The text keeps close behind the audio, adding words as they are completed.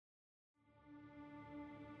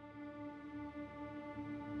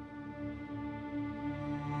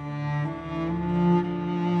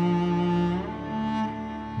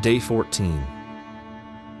Day 14.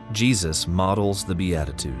 Jesus models the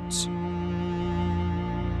Beatitudes.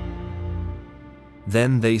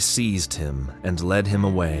 Then they seized him and led him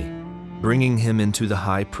away, bringing him into the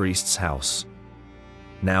high priest's house.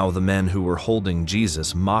 Now the men who were holding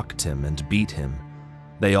Jesus mocked him and beat him.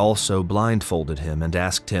 They also blindfolded him and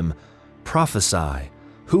asked him, "Prophesy,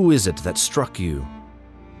 who is it that struck you?"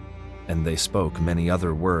 And they spoke many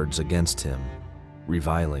other words against him,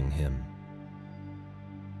 reviling him.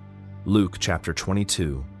 Luke chapter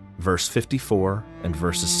 22, verse 54 and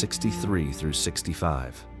verses 63 through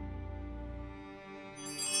 65.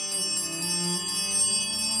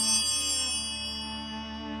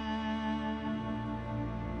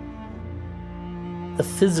 The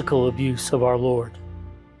physical abuse of our Lord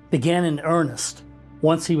began in earnest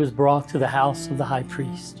once he was brought to the house of the high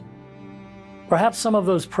priest. Perhaps some of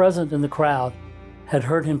those present in the crowd had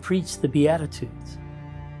heard him preach the Beatitudes.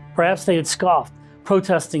 Perhaps they had scoffed,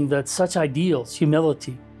 protesting that such ideals,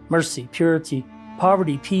 humility, mercy, purity,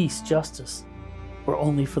 poverty, peace, justice, were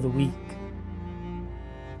only for the weak.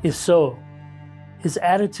 If so, his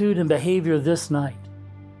attitude and behavior this night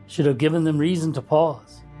should have given them reason to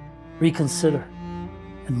pause, reconsider,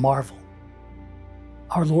 and marvel.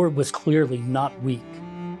 Our Lord was clearly not weak,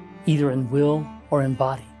 either in will or in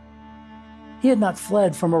body. He had not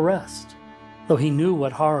fled from arrest, though he knew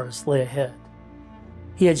what horrors lay ahead.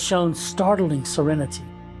 He had shown startling serenity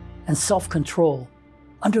and self-control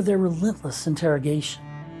under their relentless interrogation.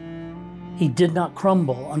 He did not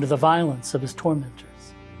crumble under the violence of his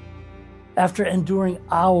tormentors. After enduring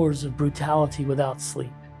hours of brutality without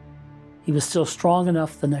sleep, he was still strong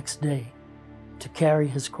enough the next day to carry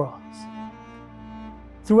his cross.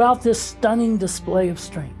 Throughout this stunning display of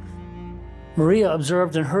strength, Maria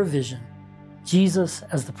observed in her vision Jesus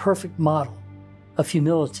as the perfect model of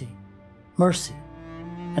humility, mercy,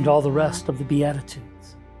 and all the rest of the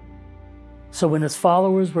Beatitudes. So when his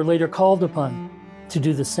followers were later called upon to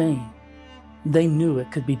do the same, they knew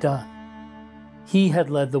it could be done. He had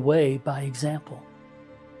led the way by example.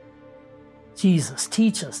 Jesus,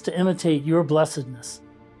 teach us to imitate your blessedness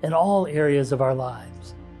in all areas of our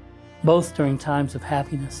lives, both during times of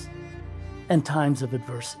happiness and times of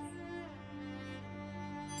adversity.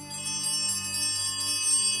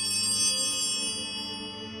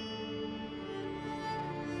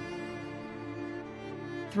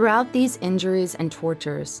 Throughout these injuries and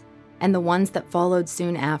tortures, and the ones that followed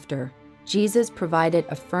soon after, Jesus provided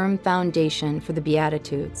a firm foundation for the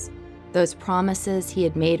Beatitudes, those promises he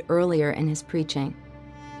had made earlier in his preaching.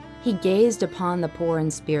 He gazed upon the poor in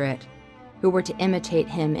spirit, who were to imitate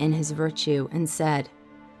him in his virtue, and said,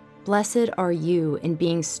 "Blessed are you in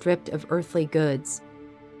being stripped of earthly goods,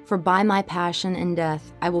 for by my passion and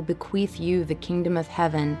death I will bequeath you the kingdom of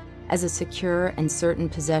heaven as a secure and certain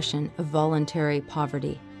possession of voluntary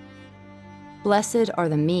poverty. Blessed are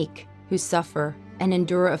the meek who suffer and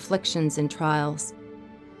endure afflictions and trials.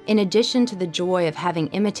 In addition to the joy of having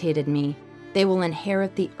imitated me, they will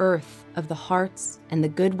inherit the earth of the hearts and the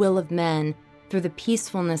goodwill of men through the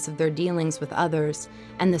peacefulness of their dealings with others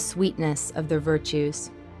and the sweetness of their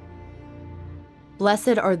virtues.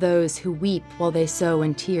 Blessed are those who weep while they sow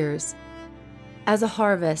in tears. As a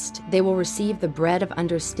harvest, they will receive the bread of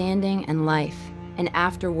understanding and life, and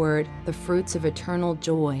afterward the fruits of eternal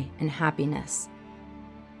joy and happiness.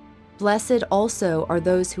 Blessed also are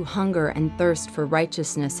those who hunger and thirst for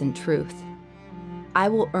righteousness and truth. I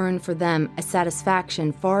will earn for them a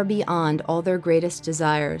satisfaction far beyond all their greatest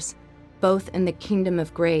desires, both in the kingdom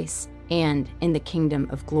of grace and in the kingdom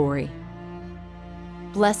of glory.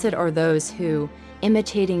 Blessed are those who,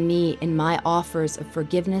 imitating me in my offers of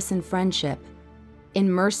forgiveness and friendship, in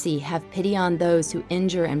mercy have pity on those who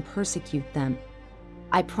injure and persecute them.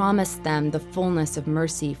 I promise them the fullness of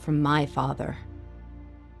mercy from my Father.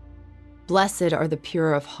 Blessed are the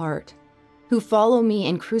pure of heart, who follow me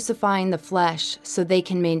in crucifying the flesh so they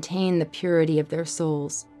can maintain the purity of their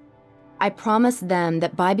souls. I promise them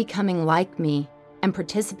that by becoming like me and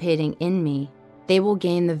participating in me, they will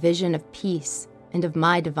gain the vision of peace and of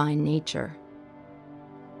my divine nature.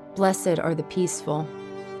 Blessed are the peaceful.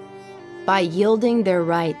 By yielding their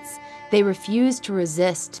rights, they refuse to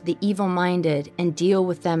resist the evil-minded and deal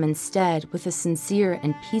with them instead with a sincere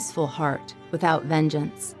and peaceful heart without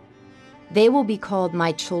vengeance. They will be called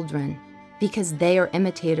my children, because they are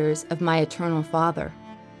imitators of my eternal Father.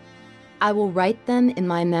 I will write them in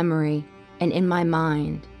my memory and in my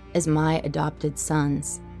mind as my adopted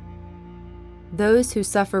sons. Those who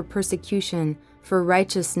suffer persecution for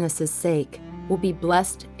righteousness' sake will be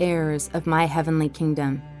blessed heirs of my heavenly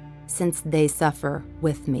kingdom, since they suffer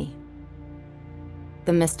with me.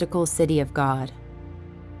 The mystical city of God.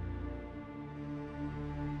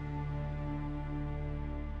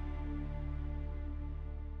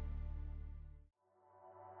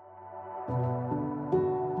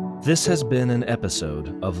 This has been an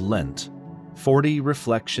episode of Lent, 40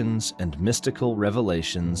 Reflections and Mystical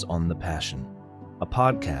Revelations on the Passion, a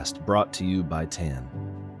podcast brought to you by TAN.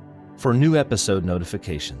 For new episode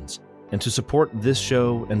notifications, and to support this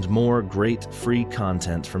show and more great free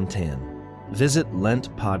content from TAN, visit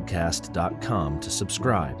lentpodcast.com to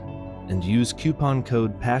subscribe and use coupon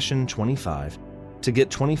code PASSION25 to get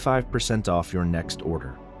 25% off your next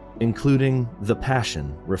order, including The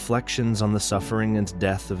Passion, Reflections on the Suffering and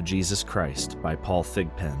Death of Jesus Christ by Paul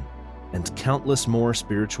Thigpen, and countless more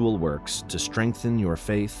spiritual works to strengthen your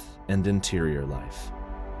faith and interior life.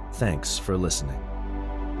 Thanks for listening.